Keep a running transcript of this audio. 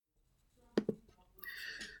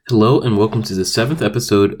Hello and welcome to the 7th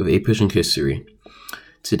episode of A Pushing History.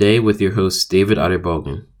 Today with your host David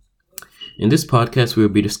Otterbalgan. In this podcast we will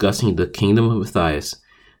be discussing the Kingdom of Matthias,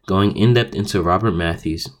 going in-depth into Robert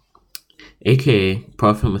Matthews, aka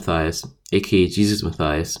Prophet Matthias, aka Jesus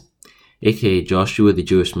Matthias, aka Joshua the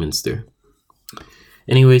Jewish minister.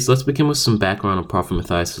 Anyways, let's begin with some background on Prophet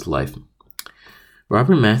Matthias' life.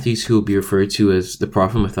 Robert Matthews, who will be referred to as the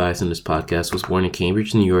Prophet Matthias in this podcast, was born in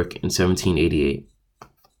Cambridge, New York in 1788.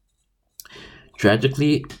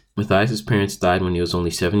 Tragically, Matthias' parents died when he was only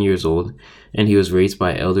 7 years old, and he was raised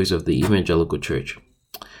by elders of the Evangelical Church.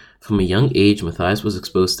 From a young age, Matthias was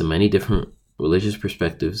exposed to many different religious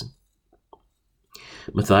perspectives.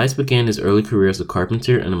 Matthias began his early career as a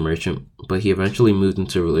carpenter and a merchant, but he eventually moved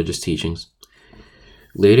into religious teachings.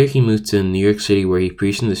 Later, he moved to New York City, where he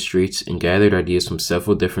preached in the streets and gathered ideas from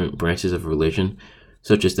several different branches of religion,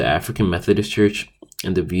 such as the African Methodist Church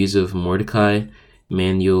and the views of Mordecai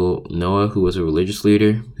Emanuel Noah, who was a religious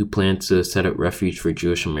leader who planned to set up refuge for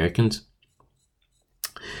Jewish Americans.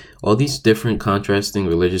 All these different contrasting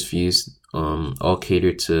religious views all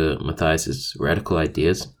catered to Matthias' radical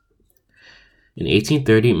ideas. In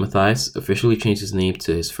 1830, Matthias officially changed his name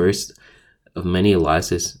to his first of many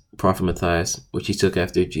aliases, Prophet Matthias, which he took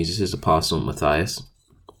after Jesus' apostle Matthias.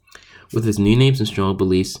 With his new names and strong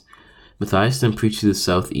beliefs, Matthias then preached to the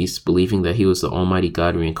southeast, believing that he was the Almighty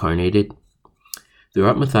God reincarnated.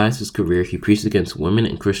 Throughout Matthias' career, he preached against women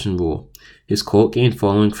and Christian rule. His cult gained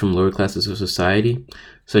following from lower classes of society,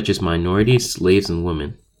 such as minorities, slaves, and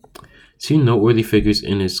women. Two noteworthy figures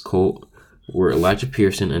in his cult were Elijah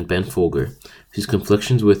Pierson and Ben Folger, whose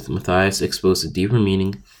conflictions with Matthias exposed the deeper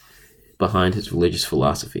meaning behind his religious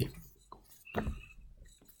philosophy.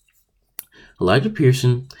 Elijah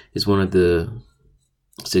Pierson is one of the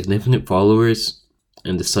significant followers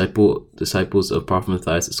and disciples of Prophet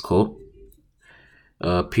Matthias' cult.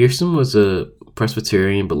 Pierson was a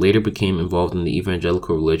Presbyterian but later became involved in the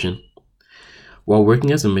evangelical religion. While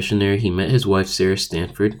working as a missionary, he met his wife Sarah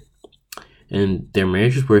Stanford, and their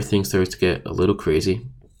marriage was where things started to get a little crazy.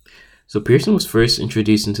 So Pierson was first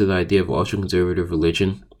introduced into the idea of ultra-conservative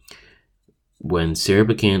religion when Sarah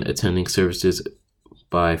began attending services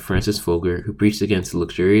by Francis Folger, who preached against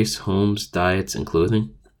luxurious homes, diets, and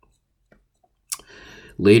clothing.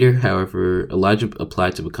 Later, however, Elijah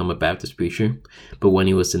applied to become a Baptist preacher, but when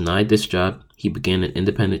he was denied this job, he began an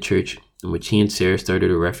independent church in which he and Sarah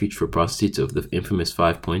started a refuge for prostitutes of the infamous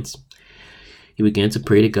 5 Points. He began to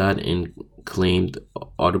pray to God and claimed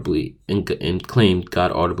God audibly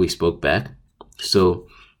spoke back. So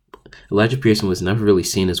Elijah Pierson was never really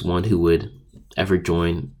seen as one who would ever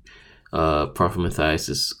join Prophet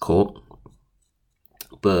Matthias' cult.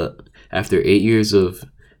 But after 8 years of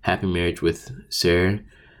happy marriage with Sarah,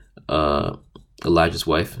 Elijah's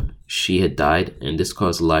wife, she had died, and this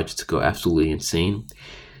caused Elijah to go absolutely insane.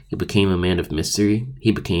 He became a man of mystery.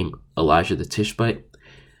 He became Elijah the Tishbite.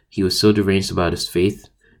 He was so deranged about his faith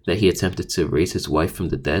that he attempted to raise his wife from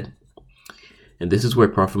the dead. And this is where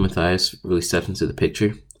Prophet Matthias really steps into the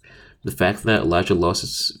picture. The fact that Elijah lost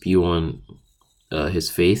his view on his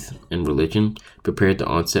faith and religion prepared the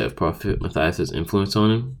onset of Prophet Matthias' influence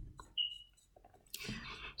on him.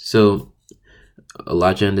 So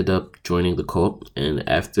Elijah ended up joining the cult, and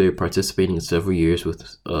after participating in several years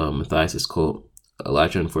with Matthias' cult,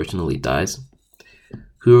 Elijah unfortunately dies.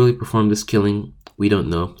 Who really performed this killing, we don't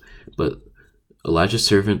know, but Elijah's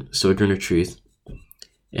servant, Sojourner Truth,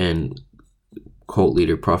 and cult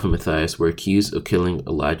leader Prophet Matthias were accused of killing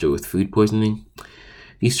Elijah with food poisoning.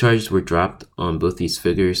 These charges were dropped on both these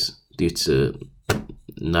figures due to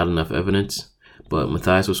not enough evidence, but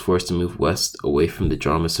Matthias was forced to move west away from the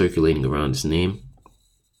drama circulating around his name.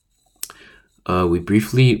 We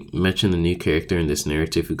briefly mentioned the new character in this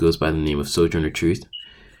narrative who goes by the name of Sojourner Truth.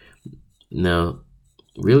 Now,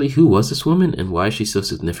 really, who was this woman and why is she so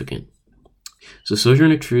significant? So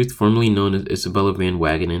Sojourner Truth, formerly known as Isabella Van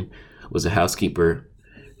Wagenen, was a housekeeper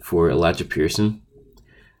for Elijah Pierson.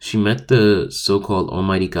 She met the so-called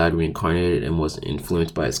Almighty God reincarnated and was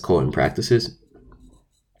influenced by his cult and practices.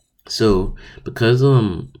 So, because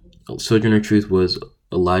Sojourner Truth was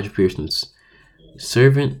Elijah Pierson's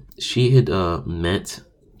servant, she had met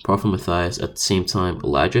Prophet Matthias at the same time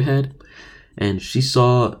Elijah had, and she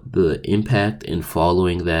saw the impact and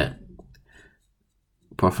following that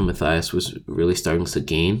Prophet Matthias was really starting to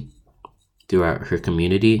gain throughout her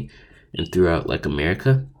community and throughout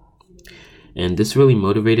America. And this really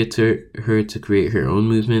motivated her to create her own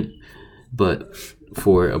movement, but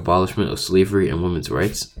for abolishment of slavery and women's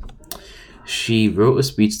rights. She wrote a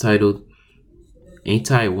speech titled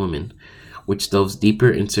Ain't I a Woman?, which delves deeper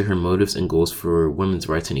into her motives and goals for women's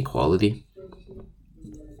rights and equality.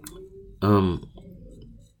 Um,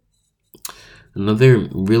 Another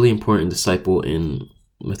really important disciple in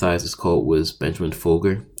Matthias's cult was Benjamin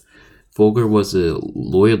Folger. Folger was a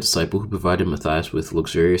loyal disciple who provided Matthias with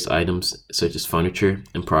luxurious items such as furniture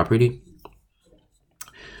and property.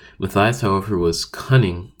 Matthias, however, was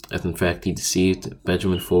cunning, as in fact he deceived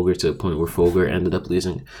Benjamin Folger to the point where Folger ended up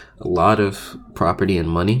losing a lot of property and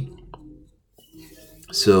money.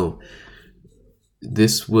 So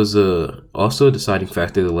this was also a deciding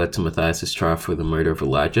factor that led to Matthias's trial for the murder of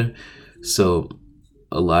Elijah. So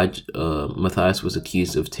Matthias was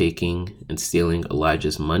accused of taking and stealing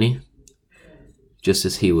Elijah's money, just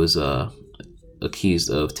as he was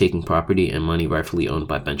accused of taking property and money rightfully owned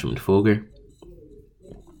by Benjamin Folger.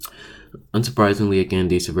 Unsurprisingly, again,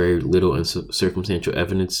 due to very little and circumstantial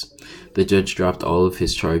evidence, the judge dropped all of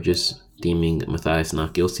his charges, deeming Matthias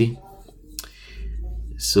not guilty.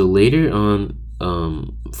 So later on,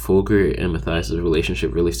 Folger and Matthias'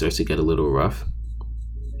 relationship really starts to get a little rough.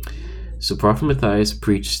 So Prophet Matthias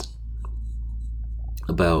preached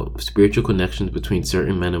about spiritual connections between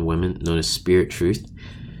certain men and women known as spirit truth,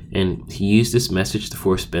 and he used this message to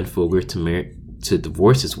force Ben Folger to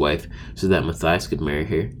divorce his wife so that Matthias could marry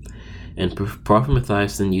her. And Prophet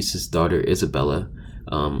Matthias then used his daughter Isabella.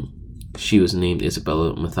 She was named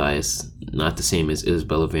Isabella Matthias, not the same as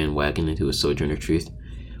Isabella Van Wagenen, who was Sojourner Truth.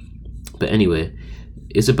 But anyway,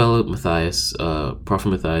 Isabella Matthias, Prophet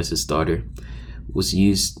Matthias' daughter, was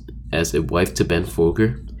used as a wife to Ben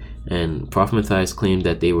Folger, and Prophet Matthias claimed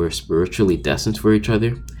that they were spiritually destined for each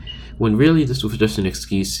other, when really this was just an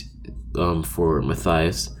excuse for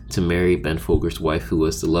Matthias to marry Ben Folger's wife, who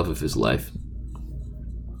was the love of his life.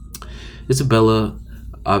 Isabella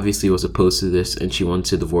obviously was opposed to this, and she wanted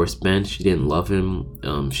to divorce Ben. She didn't love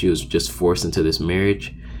him. She was just forced into this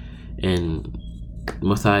marriage, and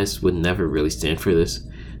Matthias would never really stand for this.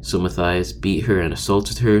 So Matthias beat her and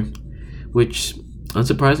assaulted her, which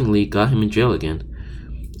unsurprisingly got him in jail again.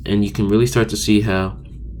 And you can really start to see how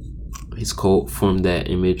his cult formed that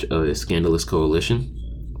image of a scandalous coalition.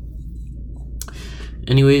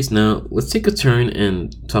 Anyways, now let's take a turn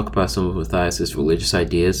and talk about some of Matthias' religious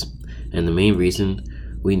ideas and the main reason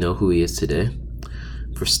we know who he is today.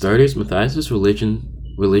 For starters, Matthias'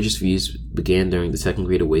 religious views began during the Second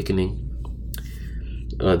Great Awakening.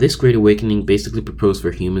 This Great Awakening basically proposed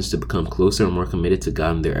for humans to become closer and more committed to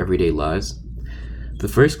God in their everyday lives. The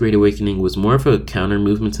First Great Awakening was more of a counter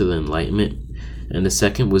movement to the Enlightenment, and the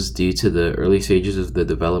second was due to the early stages of the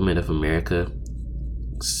development of America,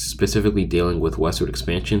 specifically dealing with westward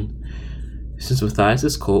expansion. Since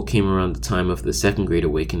Matthias' cult came around the time of the Second Great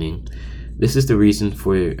Awakening, this is the reason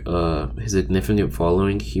for his significant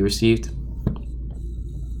following he received,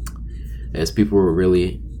 as people were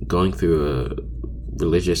really going through a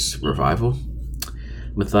religious revival.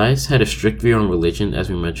 Matthias had a strict view on religion, as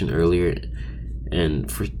we mentioned earlier, and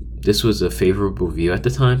this was a favorable view at the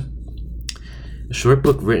time. A short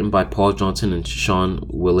book written by Paul Johnson and Sean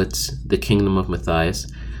Willits, The Kingdom of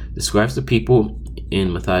Matthias, describes the people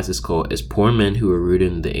in Matthias' cult as poor men who were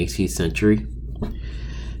rooted in the 18th century.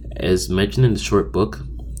 As mentioned in the short book,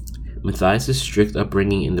 Matthias' strict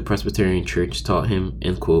upbringing in the Presbyterian Church taught him,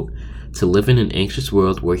 end quote, to live in an anxious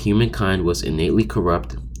world where humankind was innately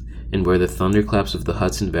corrupt and where the thunderclaps of the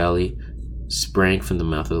Hudson Valley sprang from the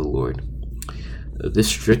mouth of the Lord. This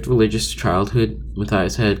strict religious childhood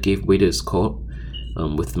Matthias had gave way to his cult,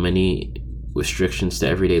 with many restrictions to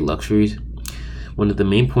everyday luxuries. One of the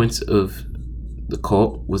main points of the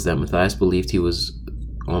cult was that Matthias believed he was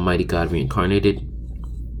Almighty God reincarnated.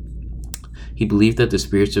 He believed that the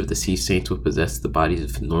spirits of deceased saints would possess the bodies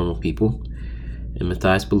of normal people, and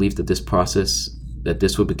Matthias believed that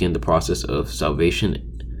this would begin the process of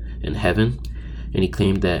salvation in heaven, and he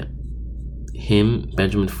claimed that him,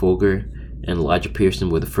 Benjamin Folger, and Elijah Pearson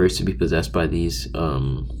were the first to be possessed by these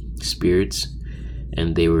spirits,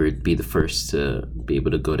 and they would be the first to be able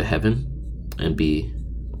to go to heaven and be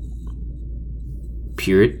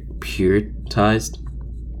puritized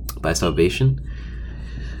by salvation.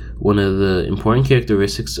 One of the important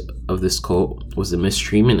characteristics of this cult was the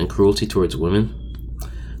mistreatment and cruelty towards women.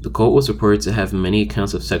 The cult was reported to have many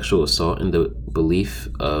accounts of sexual assault and the belief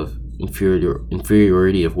of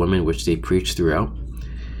inferiority of women, which they preached throughout.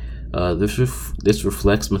 This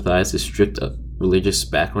reflects Matthias' strict religious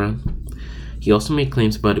background. He also made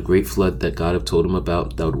claims about a great flood that God had told him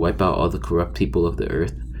about that would wipe out all the corrupt people of the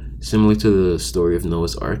earth, similar to the story of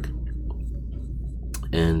Noah's Ark.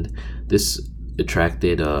 And this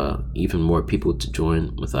attracted even more people to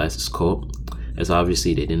join Matthias' cult, as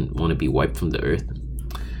obviously they didn't want to be wiped from the earth.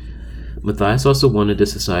 Matthias also wanted a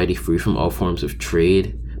society free from all forms of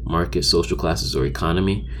trade, market, social classes, or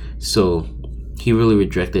economy. So he really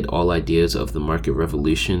rejected all ideas of the market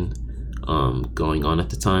revolution going on at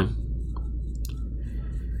the time.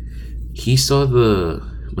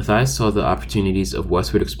 Matthias saw the opportunities of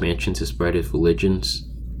westward expansion to spread his religious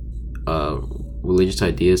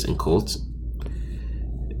ideas and cults.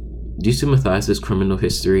 Due to Matthias's criminal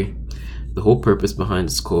history, the whole purpose behind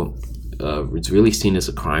this cult was really seen as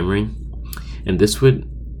a crime ring, and this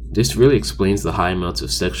really explains the high amounts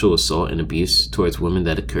of sexual assault and abuse towards women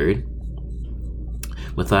that occurred.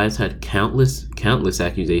 Matthias had countless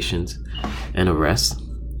accusations and arrests.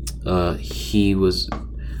 He was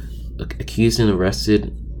accused and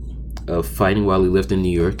arrested of fighting while he lived in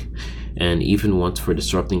New York, and even once for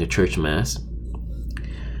disrupting a church mass.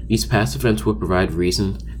 These past events would provide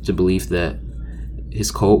reason to believe that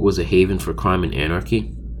his cult was a haven for crime and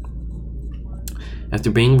anarchy. After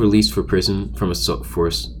being released from prison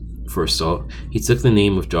for assault, he took the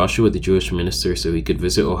name of Joshua the Jewish minister so he could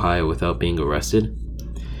visit Ohio without being arrested.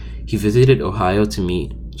 He visited Ohio to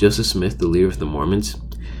meet Joseph Smith, the leader of the Mormons,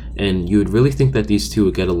 and you would really think that these two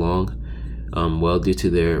would get along well due to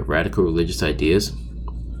their radical religious ideas,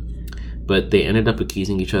 but they ended up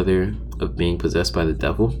accusing each other of being possessed by the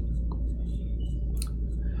devil.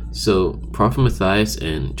 So Prophet Matthias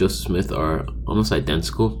and Joseph Smith are almost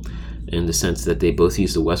identical in the sense that they both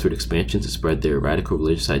use the westward expansion to spread their radical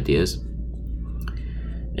religious ideas.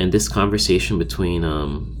 And this conversation between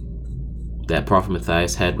that Prophet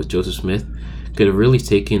Matthias had with Joseph Smith could have really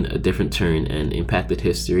taken a different turn and impacted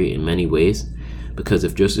history in many ways, because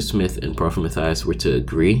if Joseph Smith and Prophet Matthias were to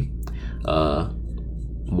agree,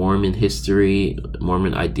 Mormon history,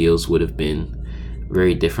 Mormon ideals would have been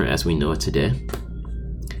very different as we know it today.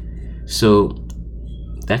 So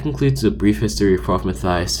that concludes the brief history of Prophet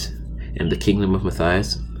Matthias and the Kingdom of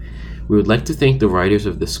Matthias. We would like to thank the writers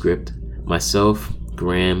of the script, myself,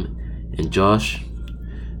 Graham, and Josh,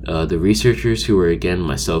 the researchers who were again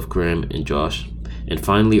myself, Graham, and Josh, and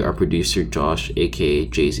finally our producer Josh, aka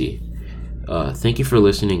Jay-Z. Thank you for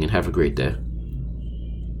listening and have a great day.